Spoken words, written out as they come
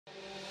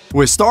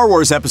With Star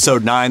Wars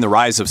Episode 9 The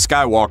Rise of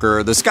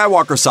Skywalker, the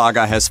Skywalker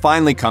saga has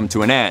finally come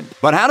to an end.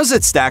 But how does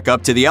it stack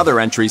up to the other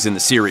entries in the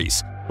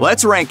series?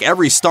 Let's rank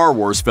every Star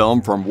Wars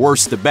film from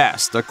worst to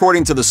best,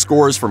 according to the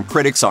scores from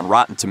critics on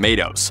Rotten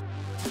Tomatoes.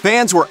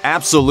 Fans were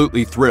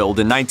absolutely thrilled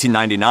in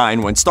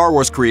 1999 when Star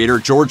Wars creator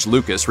George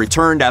Lucas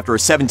returned after a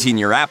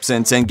 17-year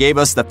absence and gave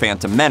us the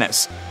Phantom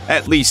Menace.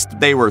 At least,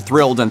 they were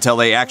thrilled until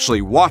they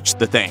actually watched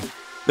the thing.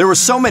 There were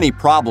so many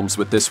problems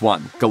with this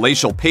one: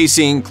 glacial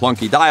pacing,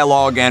 clunky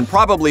dialogue, and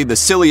probably the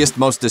silliest,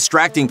 most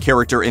distracting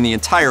character in the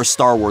entire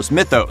Star Wars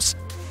mythos.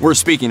 We're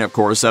speaking, of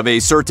course, of a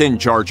certain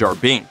Jar Jar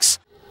Binks.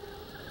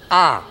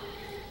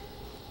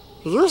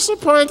 Your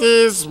support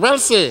is well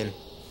seen.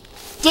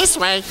 This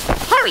way,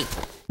 hurry!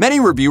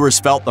 Many reviewers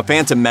felt The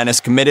Phantom Menace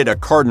committed a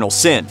cardinal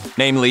sin,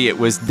 namely it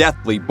was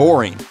deathly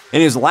boring. In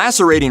his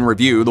lacerating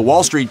review, the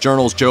Wall Street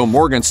Journal's Joe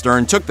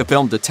Morgenstern took the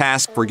film to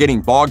task for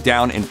getting bogged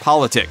down in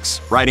politics,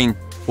 writing,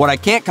 "What I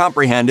can't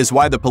comprehend is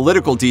why the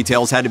political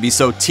details had to be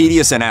so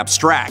tedious and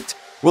abstract.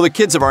 Will the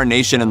kids of our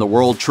nation and the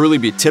world truly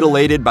be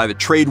titillated by the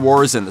trade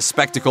wars and the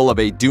spectacle of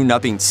a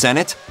do-nothing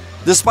Senate?"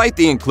 Despite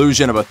the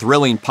inclusion of a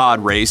thrilling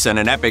pod race and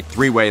an epic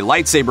three-way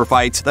lightsaber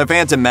fight, The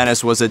Phantom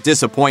Menace was a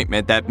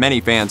disappointment that many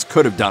fans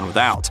could have done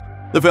without.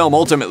 The film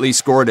ultimately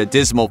scored a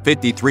dismal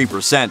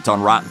 53%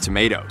 on Rotten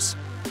Tomatoes.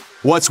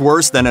 What's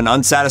worse than an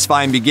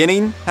unsatisfying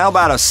beginning? How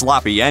about a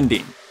sloppy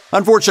ending?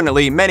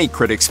 Unfortunately, many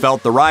critics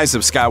felt The Rise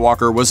of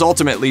Skywalker was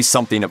ultimately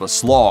something of a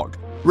slog.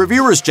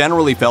 Reviewers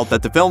generally felt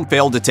that the film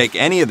failed to take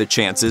any of the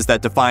chances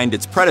that defined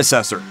its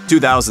predecessor,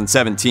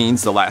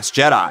 2017's The Last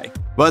Jedi.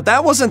 But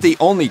that wasn't the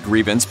only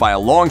grievance by a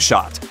long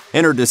shot.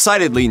 In her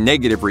decidedly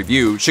negative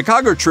review,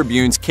 Chicago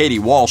Tribune's Katie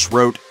Walsh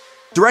wrote,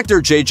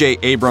 "Director J.J.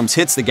 Abrams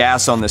hits the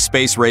gas on the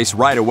space race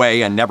right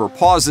away and never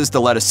pauses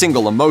to let a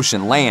single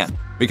emotion land,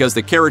 because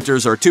the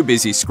characters are too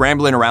busy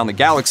scrambling around the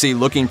galaxy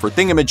looking for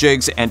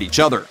thingamajigs and each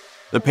other.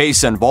 The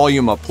pace and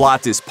volume of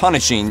plot is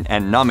punishing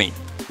and numbing."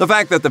 The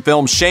fact that the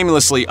film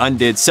shamelessly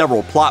undid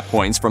several plot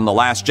points from The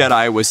Last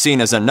Jedi was seen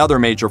as another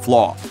major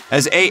flaw.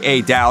 As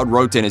A.A. Dowd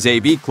wrote in his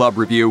AV Club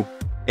review,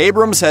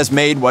 "Abrams has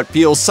made what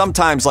feels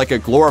sometimes like a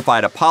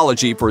glorified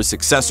apology for his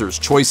successor's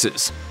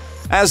choices."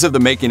 As of the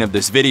making of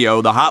this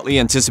video, the hotly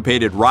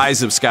anticipated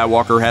Rise of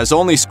Skywalker has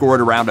only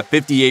scored around a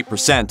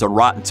 58% on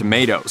Rotten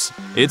Tomatoes.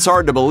 It's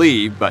hard to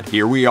believe, but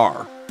here we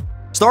are.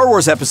 Star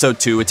Wars Episode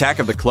 2 Attack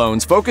of the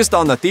Clones focused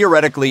on the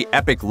theoretically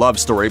epic love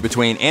story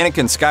between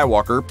Anakin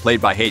Skywalker,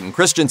 played by Hayden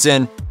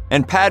Christensen,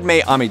 and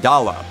Padme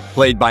Amidala,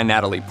 played by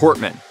Natalie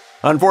Portman.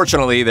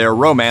 Unfortunately, their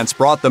romance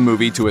brought the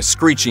movie to a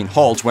screeching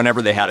halt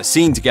whenever they had a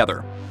scene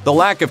together. The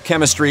lack of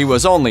chemistry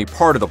was only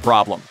part of the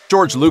problem.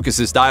 George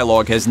Lucas's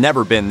dialogue has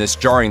never been this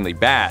jarringly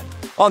bad.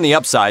 On the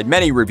upside,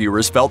 many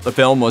reviewers felt the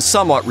film was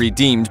somewhat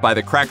redeemed by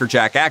the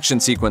crackerjack action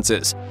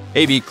sequences.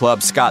 AV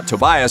Club Scott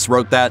Tobias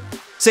wrote that,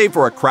 "Save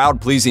for a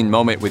crowd-pleasing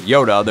moment with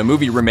Yoda, the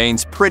movie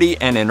remains pretty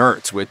and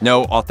inert, with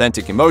no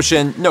authentic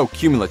emotion, no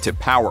cumulative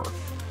power."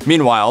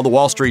 Meanwhile, the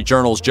Wall Street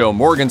Journal's Joe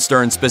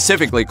Morgenstern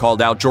specifically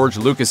called out George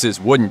Lucas's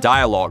wooden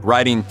dialogue,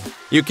 writing,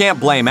 "You can't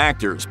blame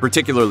actors,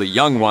 particularly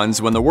young ones,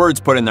 when the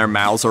words put in their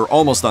mouths are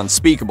almost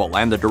unspeakable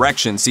and the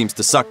direction seems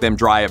to suck them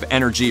dry of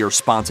energy or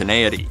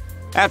spontaneity."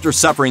 After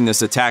suffering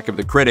this attack of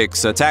the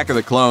critics, Attack of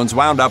the Clones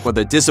wound up with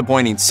a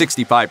disappointing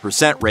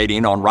 65%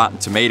 rating on Rotten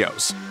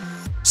Tomatoes.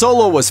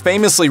 Solo was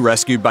famously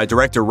rescued by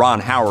director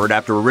Ron Howard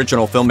after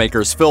original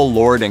filmmakers Phil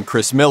Lord and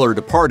Chris Miller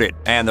departed,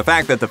 and the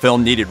fact that the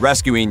film needed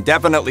rescuing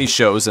definitely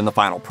shows in the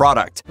final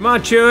product. Come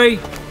on, Chewie.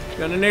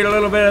 Gonna need a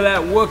little bit of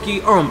that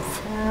Wookiee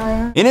oomph.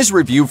 In his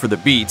review for The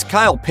Beat,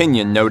 Kyle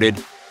Pinion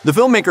noted, "The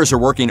filmmakers are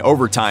working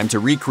overtime to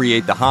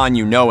recreate the Han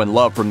you know and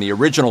love from the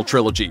original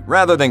trilogy,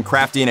 rather than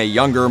crafting a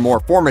younger,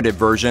 more formative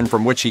version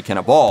from which he can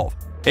evolve.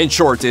 In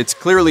short, it's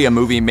clearly a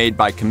movie made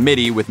by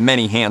committee with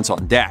many hands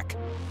on deck."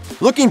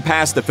 Looking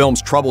past the film's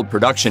troubled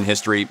production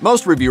history,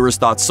 most reviewers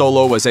thought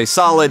Solo was a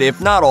solid, if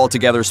not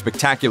altogether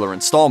spectacular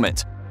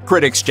installment.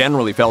 Critics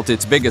generally felt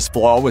its biggest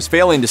flaw was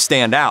failing to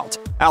stand out.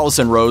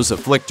 Allison Rose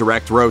of Flick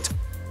Direct wrote,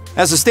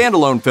 "As a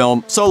standalone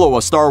film, Solo: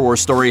 A Star Wars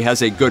Story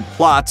has a good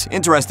plot,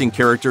 interesting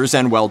characters,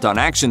 and well-done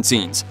action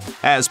scenes.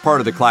 As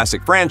part of the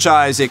classic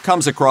franchise, it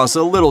comes across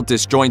a little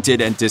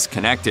disjointed and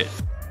disconnected."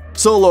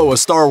 Solo: A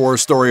Star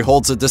Wars Story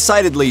holds a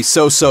decidedly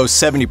so-so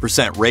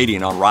 70%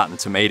 rating on Rotten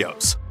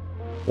Tomatoes.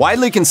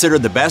 Widely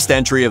considered the best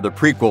entry of the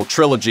prequel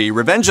trilogy,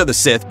 Revenge of the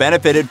Sith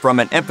benefited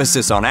from an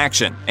emphasis on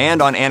action and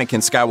on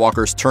Anakin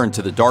Skywalker's turn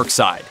to the dark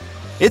side.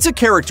 It's a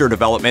character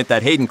development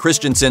that Hayden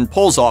Christensen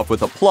pulls off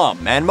with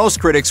aplomb, and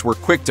most critics were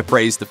quick to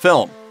praise the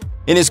film.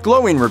 In his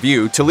glowing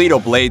review, Toledo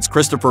Blade's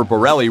Christopher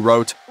Borelli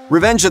wrote,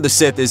 "Revenge of the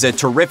Sith is a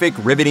terrific,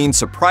 riveting,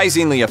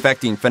 surprisingly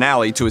affecting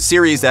finale to a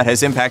series that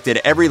has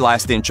impacted every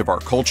last inch of our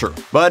culture."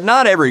 But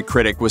not every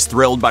critic was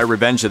thrilled by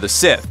Revenge of the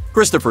Sith.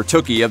 Christopher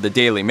Tukey of the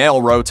Daily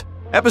Mail wrote,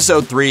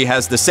 "Episode 3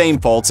 has the same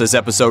faults as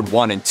Episode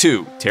 1 and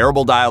 2,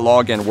 terrible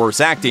dialogue and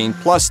worse acting,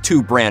 plus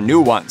 2 brand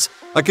new ones,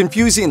 a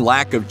confusing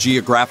lack of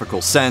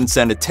geographical sense,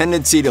 and a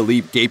tendency to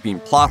leave gaping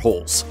plot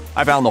holes.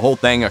 I found the whole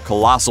thing a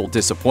colossal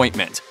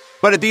disappointment."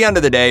 But at the end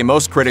of the day,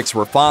 most critics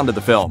were fond of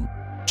the film.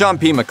 John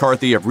P.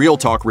 McCarthy of Real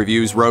Talk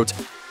Reviews wrote,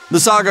 "The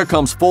saga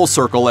comes full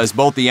circle as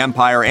both the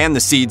Empire and the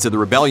seeds of the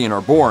rebellion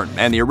are born,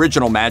 and the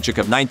original magic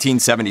of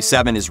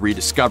 1977 is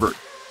rediscovered.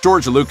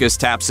 George Lucas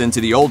taps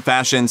into the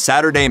old-fashioned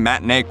Saturday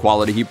matinee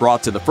quality he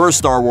brought to the first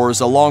Star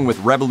Wars along with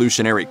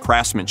revolutionary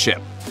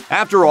craftsmanship.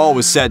 After all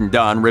was said and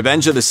done,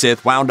 Revenge of the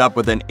Sith wound up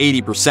with an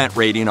 80%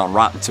 rating on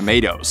Rotten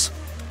Tomatoes."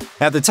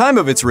 At the time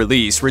of its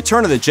release,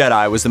 Return of the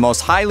Jedi was the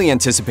most highly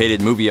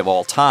anticipated movie of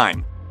all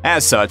time.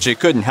 As such,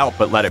 it couldn't help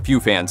but let a few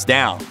fans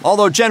down,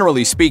 although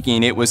generally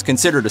speaking, it was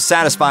considered a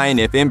satisfying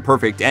if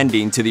imperfect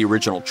ending to the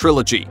original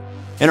trilogy.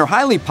 In her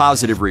highly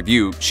positive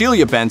review,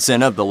 Sheila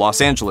Benson of the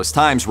Los Angeles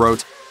Times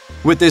wrote,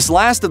 "With this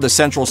last of the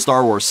central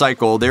Star Wars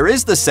cycle, there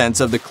is the sense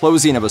of the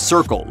closing of a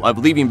circle, of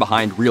leaving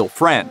behind real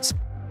friends.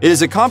 It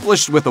is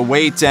accomplished with a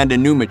weight and a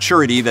new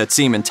maturity that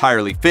seem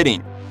entirely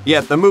fitting,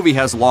 yet the movie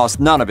has lost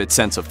none of its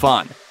sense of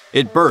fun.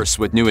 It bursts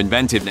with new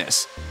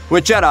inventiveness.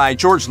 With Jedi,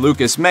 George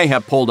Lucas may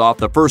have pulled off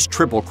the first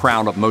triple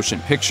crown of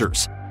motion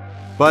pictures."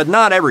 But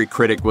not every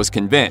critic was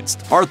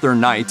convinced. Arthur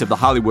Knight of The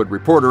Hollywood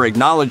Reporter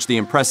acknowledged the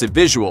impressive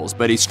visuals,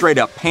 but he straight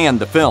up panned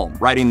the film,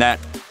 writing that,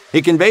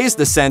 "It conveys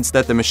the sense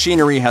that the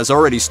machinery has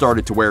already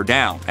started to wear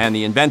down, and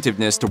the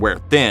inventiveness to wear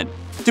thin.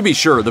 To be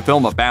sure, the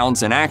film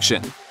abounds in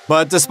action.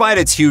 But despite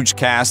its huge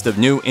cast of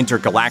new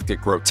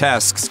intergalactic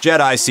grotesques,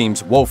 Jedi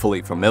seems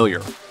woefully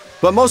familiar."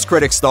 But most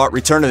critics thought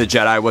Return of the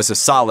Jedi was a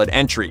solid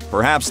entry,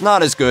 perhaps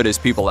not as good as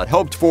people had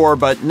hoped for,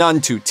 but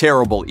none too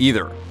terrible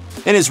either.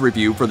 In his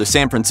review for the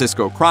San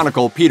Francisco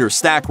Chronicle, Peter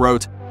Stack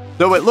wrote,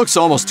 "Though it looks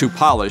almost too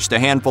polished, a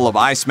handful of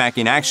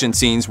eye-smacking action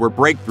scenes were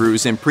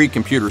breakthroughs in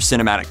pre-computer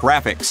cinematic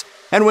graphics,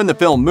 and when the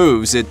film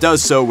moves, it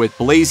does so with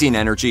blazing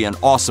energy and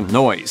awesome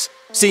noise.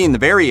 Seeing the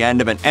very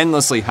end of an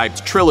endlessly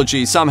hyped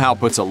trilogy somehow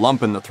puts a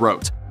lump in the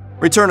throat."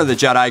 Return of the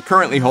Jedi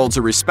currently holds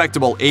a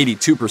respectable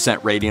 82%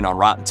 rating on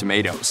Rotten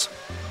Tomatoes.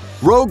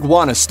 Rogue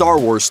One: A Star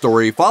Wars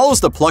Story follows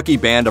the plucky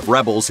band of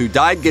rebels who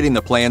died getting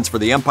the plans for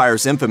the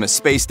Empire's infamous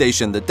space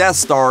station, the Death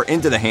Star,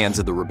 into the hands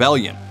of the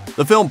rebellion.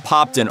 The film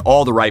popped in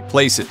all the right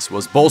places,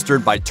 was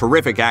bolstered by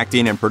terrific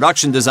acting and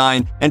production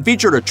design, and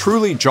featured a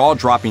truly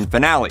jaw-dropping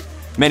finale.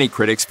 Many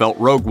critics felt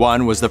Rogue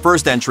One was the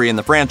first entry in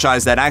the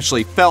franchise that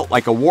actually felt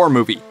like a war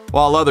movie,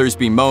 while others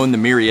bemoaned the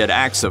myriad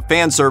acts of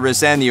fan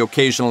service and the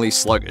occasionally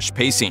sluggish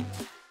pacing.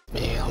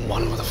 I'm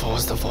one with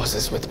the Force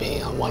is with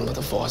me. I'm one with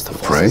the Force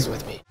is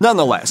with me.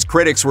 Nonetheless,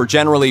 critics were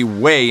generally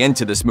way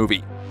into this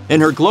movie.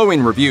 In her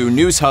glowing review,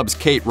 NewsHub's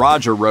Kate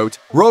Roger wrote,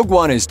 "Rogue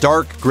One is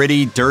dark,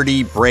 gritty,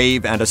 dirty,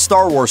 brave, and a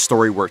Star Wars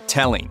story worth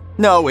telling.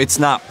 No, it's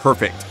not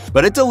perfect,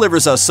 but it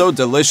delivers us so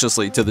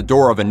deliciously to the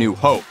door of A New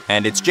Hope,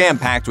 and it's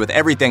jam-packed with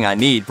everything I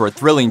need for a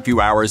thrilling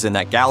few hours in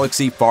that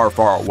galaxy far,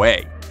 far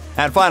away."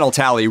 At final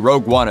tally,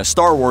 Rogue One: A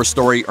Star Wars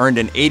Story earned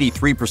an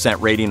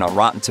 83% rating on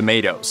Rotten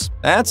Tomatoes.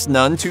 That's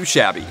none too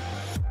shabby.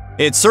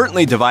 It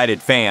certainly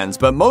divided fans,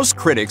 but most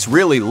critics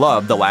really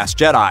loved The Last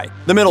Jedi.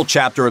 The middle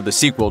chapter of the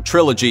sequel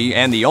trilogy,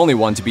 and the only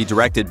one to be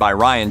directed by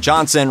Rian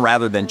Johnson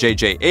rather than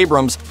J.J.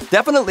 Abrams,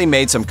 definitely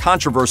made some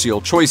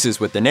controversial choices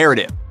with the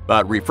narrative.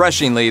 But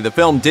refreshingly, the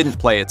film didn't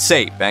play it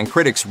safe, and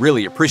critics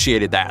really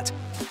appreciated that.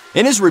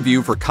 In his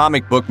review for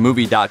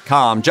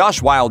comicbookmovie.com,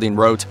 Josh Wilding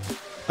wrote,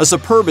 "A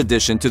superb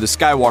addition to the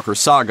Skywalker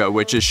saga,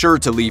 which is sure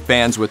to leave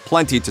fans with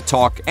plenty to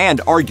talk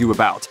and argue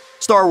about.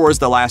 Star Wars: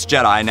 The Last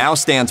Jedi now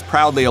stands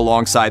proudly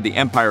alongside The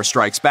Empire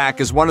Strikes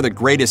Back as one of the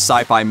greatest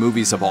sci-fi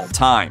movies of all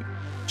time."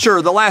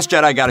 Sure, The Last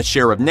Jedi got a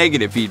share of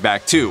negative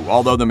feedback too,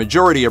 although the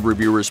majority of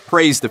reviewers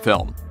praised the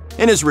film.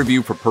 In his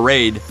review for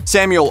Parade,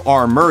 Samuel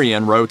R.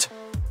 Murrian wrote,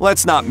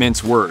 "Let's not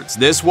mince words.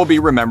 This will be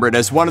remembered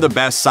as one of the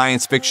best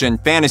science fiction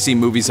fantasy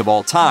movies of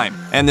all time,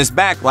 and this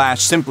backlash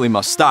simply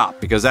must stop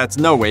because that's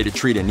no way to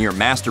treat a near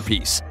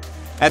masterpiece."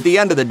 At the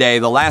end of the day,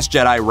 The Last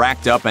Jedi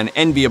racked up an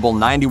enviable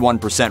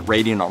 91%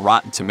 rating on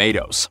Rotten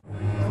Tomatoes.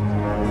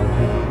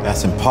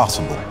 That's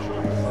impossible.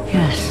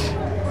 Yes.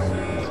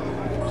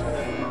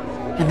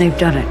 And they've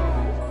done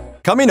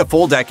it. Coming a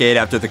full decade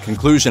after the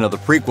conclusion of the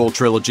prequel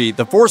trilogy,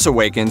 The Force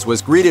Awakens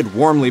was greeted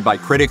warmly by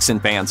critics and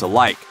fans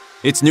alike.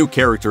 Its new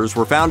characters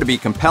were found to be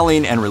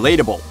compelling and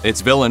relatable,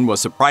 its villain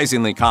was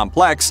surprisingly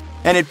complex,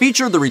 and it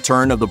featured the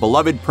return of the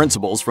beloved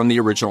principals from the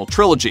original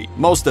trilogy,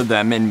 most of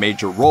them in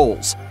major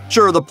roles.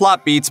 Sure, the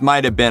plot beats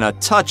might have been a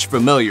touch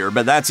familiar,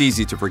 but that's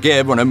easy to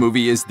forgive when a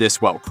movie is this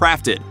well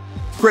crafted.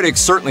 Critics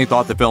certainly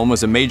thought the film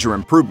was a major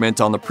improvement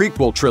on the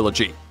prequel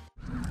trilogy.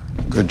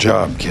 Good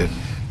job, kid.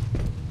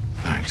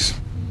 Thanks.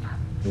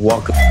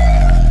 Welcome.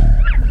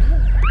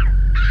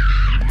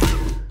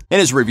 In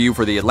his review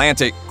for The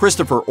Atlantic,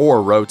 Christopher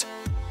Orr wrote,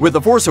 "With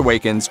The Force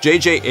Awakens,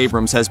 J.J.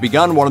 Abrams has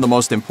begun one of the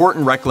most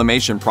important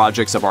reclamation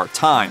projects of our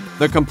time,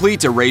 the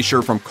complete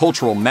erasure from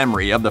cultural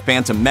memory of The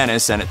Phantom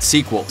Menace and its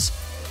sequels.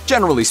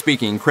 Generally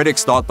speaking,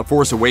 critics thought The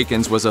Force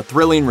Awakens was a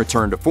thrilling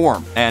return to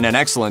form, and an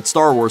excellent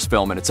Star Wars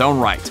film in its own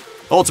right.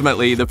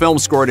 Ultimately, the film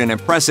scored an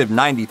impressive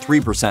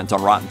 93%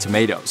 on Rotten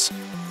Tomatoes."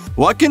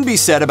 What can be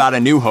said about A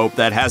New Hope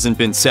that hasn't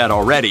been said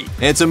already?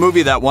 It's a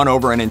movie that won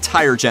over an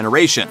entire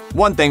generation.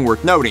 One thing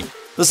worth noting,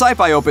 The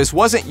sci-fi opus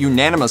wasn't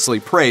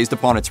unanimously praised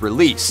upon its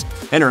release.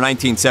 In her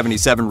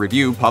 1977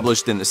 review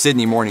published in the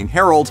Sydney Morning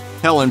Herald,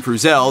 Helen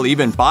Fruzel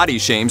even body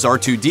shames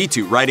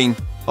R2-D2, writing,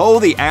 "Oh,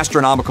 the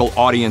astronomical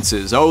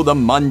audiences, oh, the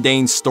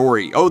mundane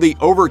story, oh, the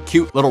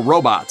over-cute little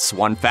robots,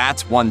 one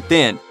fat, one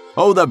thin,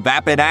 oh, the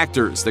vapid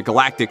actors, the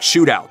galactic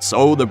shootouts,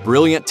 oh, the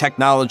brilliant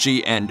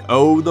technology, and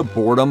oh, the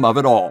boredom of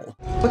it all."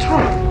 What's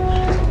wrong?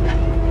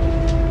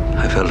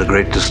 I felt a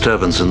great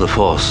disturbance in the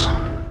Force.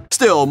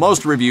 Still,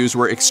 most reviews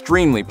were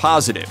extremely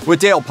positive, with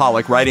Dale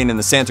Pollock writing in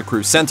the Santa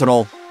Cruz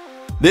Sentinel,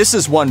 "This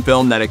is one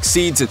film that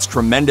exceeds its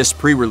tremendous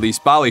pre-release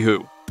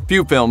ballyhoo.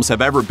 Few films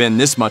have ever been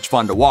this much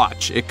fun to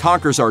watch. It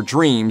conquers our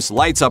dreams,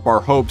 lights up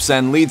our hopes,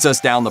 and leads us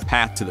down the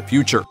path to the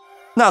future."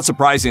 Not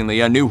surprisingly,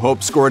 A New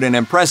Hope scored an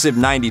impressive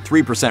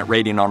 93%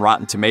 rating on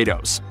Rotten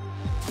Tomatoes.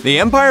 The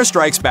Empire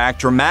Strikes Back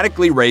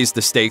dramatically raised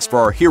the stakes for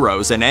our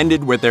heroes and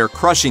ended with their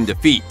crushing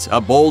defeat,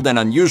 a bold and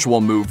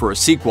unusual move for a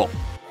sequel.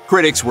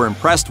 Critics were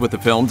impressed with the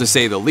film, to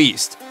say the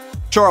least.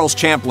 Charles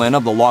Champlin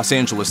of the Los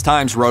Angeles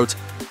Times wrote,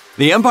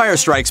 "The Empire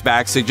Strikes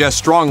Back suggests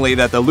strongly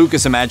that the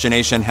Lucas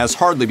imagination has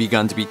hardly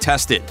begun to be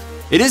tested.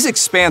 It is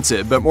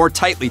expansive, but more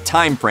tightly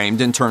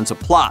time-framed in terms of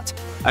plot.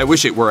 I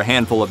wish it were a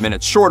handful of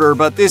minutes shorter,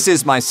 but this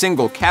is my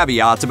single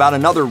caveat about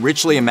another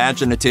richly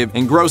imaginative,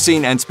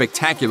 engrossing, and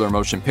spectacular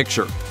motion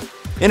picture."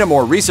 In a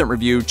more recent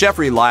review,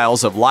 Jeffrey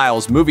Lyles of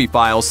Lyles Movie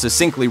Files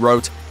succinctly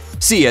wrote,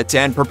 "See it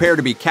and prepare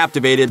to be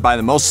captivated by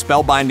the most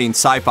spellbinding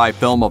sci-fi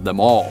film of them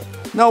all."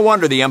 No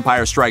wonder The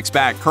Empire Strikes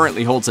Back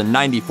currently holds a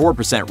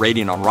 94%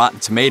 rating on Rotten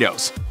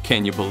Tomatoes.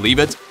 Can you believe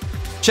it?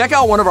 Check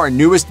out one of our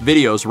newest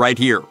videos right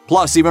here.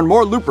 Plus, even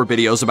more Looper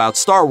videos about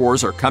Star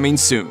Wars are coming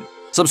soon.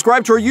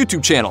 Subscribe to our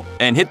YouTube channel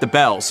and hit the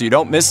bell so you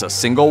don't miss a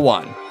single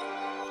one.